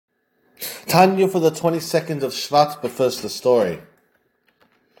Tanya for the 22nd of Shevat, but first the story.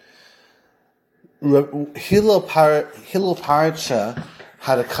 Hillel Parsha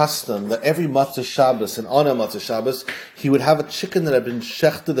had a custom that every Matzah Shabbos, and on a Matzah Shabbos, he would have a chicken that had been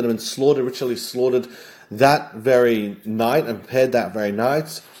shechted, that had been slaughtered, ritually slaughtered that very night, and prepared that very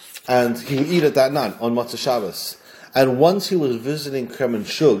night, and he would eat it that night on Matzah Shabbos. And once he was visiting Kremen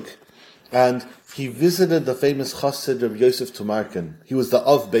Shug, and he visited the famous chassid of Yosef Tumarkin. He was the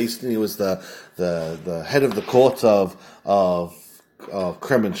Av Beis Din, he was the head of the court of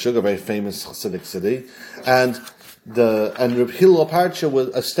Kremen Shug, a very famous chassidic city, and Reb Hillel Parsha was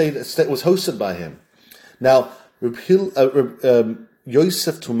hosted by him. Now,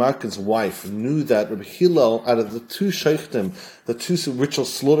 Yosef Tumarkin's wife knew that Reb Hillel, out of the two shochem, the two ritual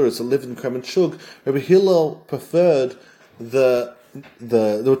slaughterers that lived in Kremen Shug, Reb Hillel preferred there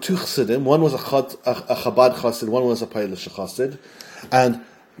were two chassidim. One was a Chabad chassid, one was a Polish chassid, and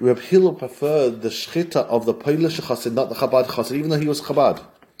Reb Hillel preferred the shchita of the Polish chassid, not the Chabad chassid, even though he was Chabad.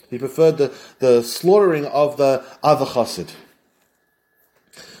 He preferred the slaughtering of the other chassid.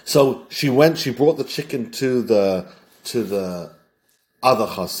 So she brought the chicken to the other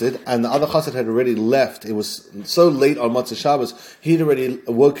chassid, and the other chassid had already left. It was so late on Matzah Shabbos, he'd already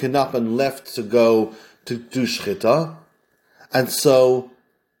woken up and left to go to do shchita. And so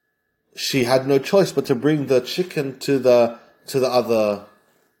she had no choice but to bring the chicken to the Chabad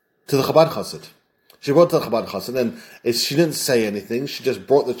chassid. She brought it to the Chabad chassid, and she didn't say anything. She just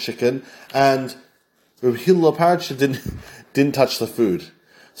brought the chicken, and Reb Hillel Parsha didn't touch the food.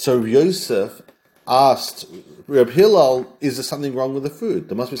 So Yosef asked Reb Hillel, "Is there something wrong with the food?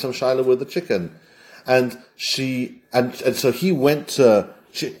 There must be some shaila with the chicken." And so he went to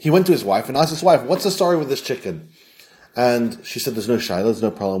his wife and asked his wife, "What's the story with this chicken?" And she said, "There's no shaila, there's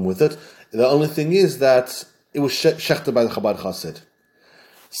no problem with it. The only thing is that it was shechted by the Chabad chassid."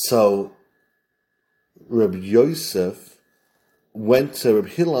 So Reb Yosef went to Reb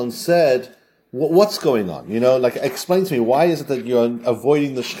Hillel and said, "What's going on? Explain to me, why is it that you're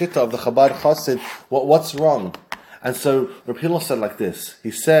avoiding the shechita of the Chabad chassid? What's wrong?" And so Reb Hillel said like this.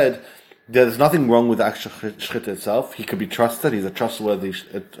 He said, "There's nothing wrong with the actual shechita itself. He could be trusted. He's a trustworthy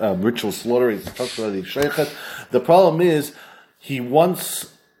ritual slaughterer. He's a trustworthy shochet. The problem is, he once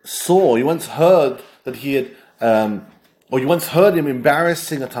heard him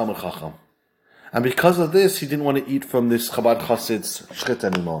embarrassing a Talmud Chacham. And because of this, he didn't want to eat from this Chabad chassid's shechita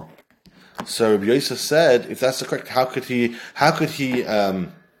anymore." So Rabbi Yosef said, if that's the correct, how could he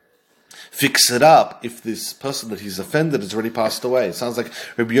fix it up if this person that he's offended has already passed away? It sounds like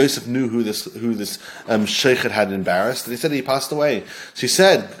Rabbi Yosef knew who this shochet had embarrassed, and he said he passed away. So he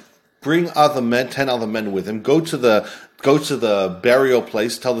said, bring 10 other men with him, go to the burial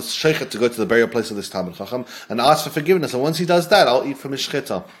place, tell the shochet to go to the burial place of this Talmud Chacham, and ask for forgiveness. And once he does that, I'll eat from his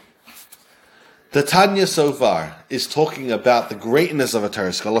shechita. The Tanya so far is talking about the greatness of a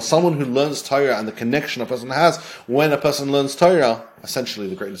Torah scholar, someone who learns Torah, and the connection a person has when a person learns Torah, essentially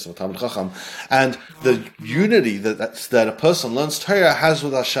the greatness of a Talmud Chacham, and the unity that a person learns Torah has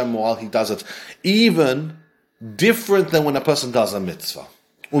with Hashem while he does it, even different than when a person does a mitzvah.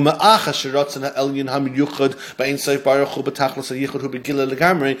 When this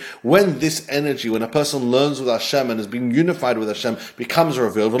energy, when a person learns with Hashem and is being unified with Hashem, becomes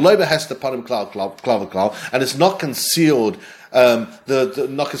revealed, and it's not concealed,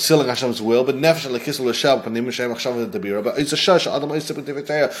 not concealing Hashem's will, but when a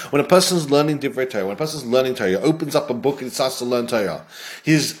person's learning divrei Torah, when a person's learning Torah, he opens up a book and starts to learn Torah,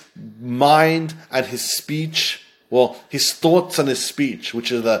 his mind and his speech, his thoughts and his speech,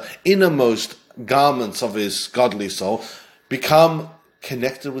 which are the innermost garments of his godly soul, become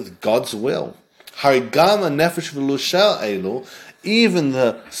connected with God's will. Even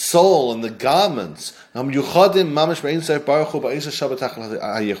the soul and the garments,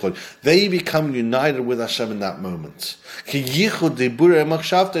 they become united with Hashem in that moment.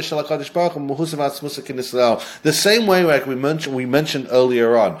 The same way, like we mentioned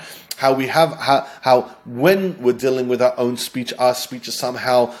earlier on, how when we're dealing with our own speech, our speech is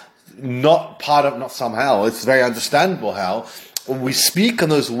somehow it's very understandable how when we speak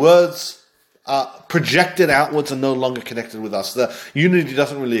and those words are projected outwards and no longer connected with us. The unity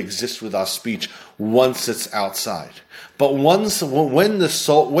doesn't really exist with our speech once it's outside. But when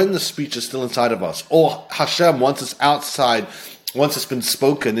the speech is still inside of us, or Hashem, once it's outside, once it's been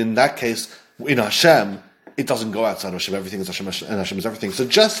spoken, in that case, in Hashem, it doesn't go outside of Hashem. Everything is Hashem, and Hashem is everything. So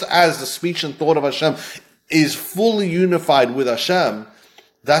just as the speech and thought of Hashem is fully unified with Hashem,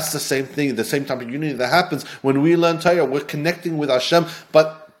 that's the same thing, the same type of unity that happens when we learn Torah. We're connecting with Hashem,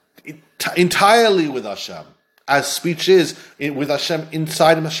 but entirely with Hashem. as speech is with Hashem,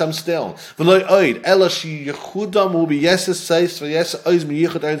 inside of Hashem still. And now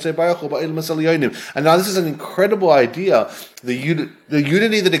this is an incredible idea, the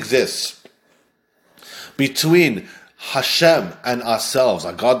unity that exists between Hashem and ourselves,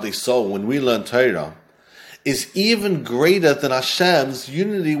 our godly soul, when we learn Torah, is even greater than Hashem's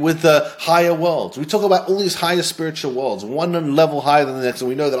unity with the higher worlds. We talk about all these higher spiritual worlds, one level higher than the next, and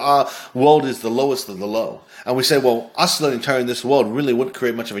we know that our world is the lowest of the low. And we say, well, us learning Torah in this world really wouldn't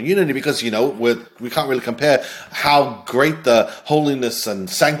create much of a unity because, we can't really compare how great the holiness and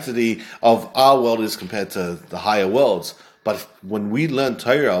sanctity of our world is compared to the higher worlds. But when we learn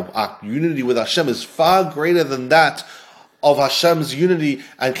Torah, our unity with Hashem is far greater than that of Hashem's unity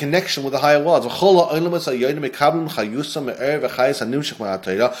and connection with the higher worlds. And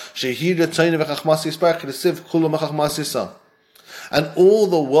all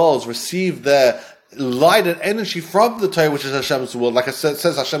the worlds receive their light and energy from the Torah, which is Hashem's world. Like it says,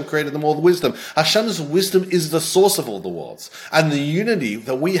 Hashem created them all with wisdom. Hashem's wisdom is the source of all the worlds. And the unity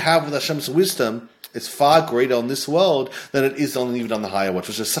that we have with Hashem's wisdom is far greater on this world than it is even on the higher world,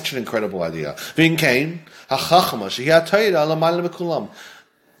 which is such an incredible idea. Because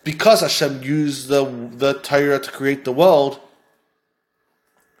Hashem used the Torah to create the world,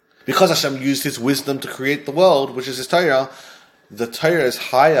 because Hashem used His wisdom to create the world, which is His Torah, the Torah is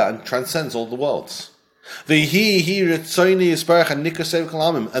higher and transcends all the worlds. And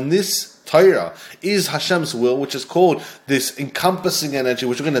this Torah is Hashem's will, which is called this encompassing energy,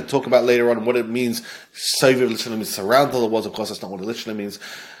 which we're going to talk about later on, what it means. Soviv literally means surround all the worlds. Of course, that's not what it literally means.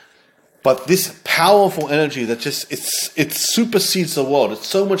 But this powerful energy that just, it supersedes the world. It's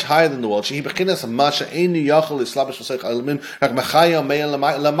so much higher than the world. It's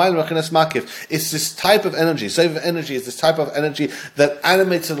this type of energy. Soviv energy is this type of energy that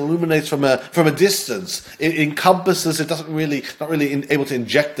animates and illuminates from a distance. It encompasses, it not really able to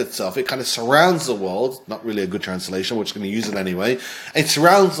inject itself. It kind of surrounds the world. Not really a good translation, we're just going to use it anyway. It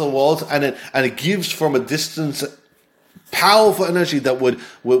surrounds the world and it gives from a distance powerful energy that would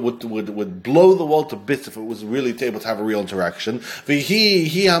blow the world to bits if it was really able to have a real interaction. And that's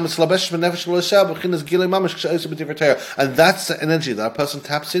the energy that a person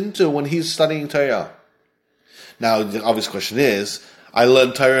taps into when he's studying Torah. Now, the obvious question is, we're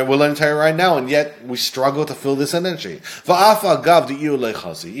learning Torah right now, and yet we struggle to feel this energy.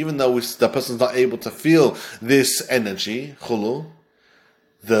 Even though the person's not able to feel this energy,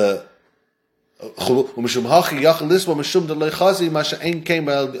 the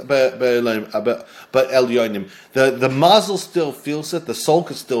mazel still feels it, the soul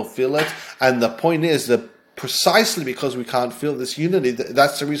can still feel it, and the point is that precisely because we can't feel this unity,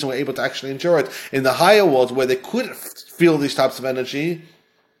 that's the reason we're able to actually endure it. In the higher worlds where they could feel these types of energy,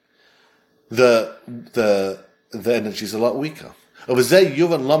 the energy is a lot weaker. And this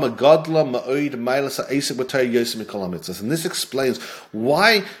explains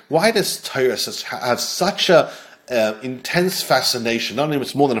why does Torah have such a intense fascination, not even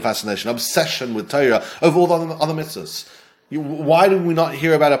it's more than a fascination, obsession with Torah over all the other mitzvahs. Why do we not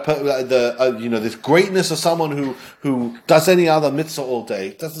hear about this greatness of someone who does any other mitzvah all day?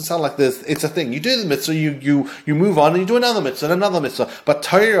 It doesn't sound like this. It's a thing. You do the mitzvah, you move on, and you do another mitzvah and another mitzvah. But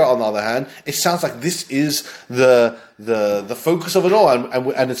Torah, on the other hand, it sounds like this is the focus of it all,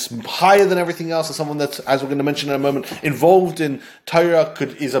 and it's higher than everything else. And someone that's, as we're going to mention in a moment, involved in Torah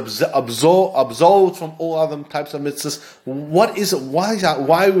is absolved from all other types of mitzvahs. What is it? Why is that?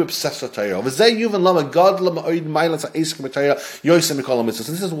 Why are we obsessed with Torah? And this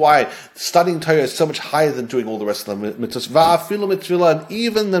is why studying Torah is so much higher than doing all the rest of the mitzvahs. And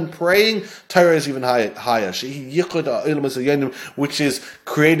even than praying, Torah is even higher. Which is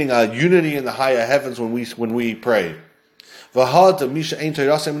creating a unity in the higher heavens when we pray. Now,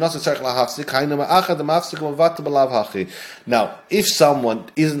 if someone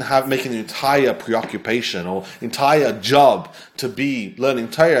isn't making an entire preoccupation or entire job to be learning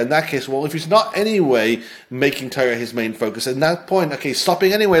Torah, in that case, well, if he's not anyway making Torah his main focus, at that point, okay,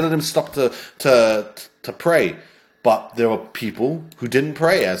 stopping anyway, let him stop to pray. But there are people who didn't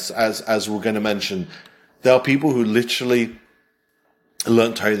pray, as we're going to mention. There are people who literally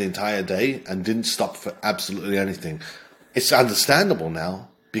learned Torah the entire day and didn't stop for absolutely anything. It's understandable now,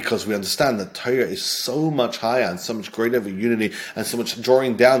 because we understand that Torah is so much higher and so much greater of a unity and so much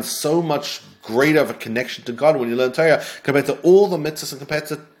drawing down, so much greater of a connection to God when you learn Torah compared to all the mitzvahs and compared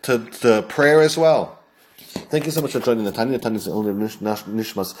to prayer as well. Thank you so much for joining the Tanya. Tanya is the only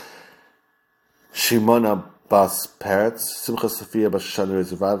Nishmas Shimona Bas Peretz, Simcha Sophia Bas Shana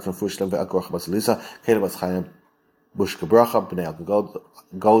Rezivad, from Fushlam Ve'akorach Bas Elisa, Kela Bas Chaim Bushka Bracha, B'nai Al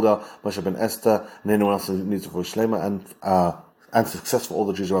Golda, Moshe ben Esther, and anyone else who needs for Shlema, and success for all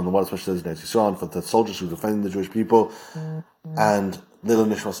the Jews around the world, especially those in Eretz Yisrael, and for the soldiers who are defending the Jewish people, and Lil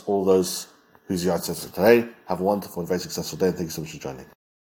Nishmas, all those whose Yahrzeit today. Have a wonderful and very successful day, and thank you so much for joining.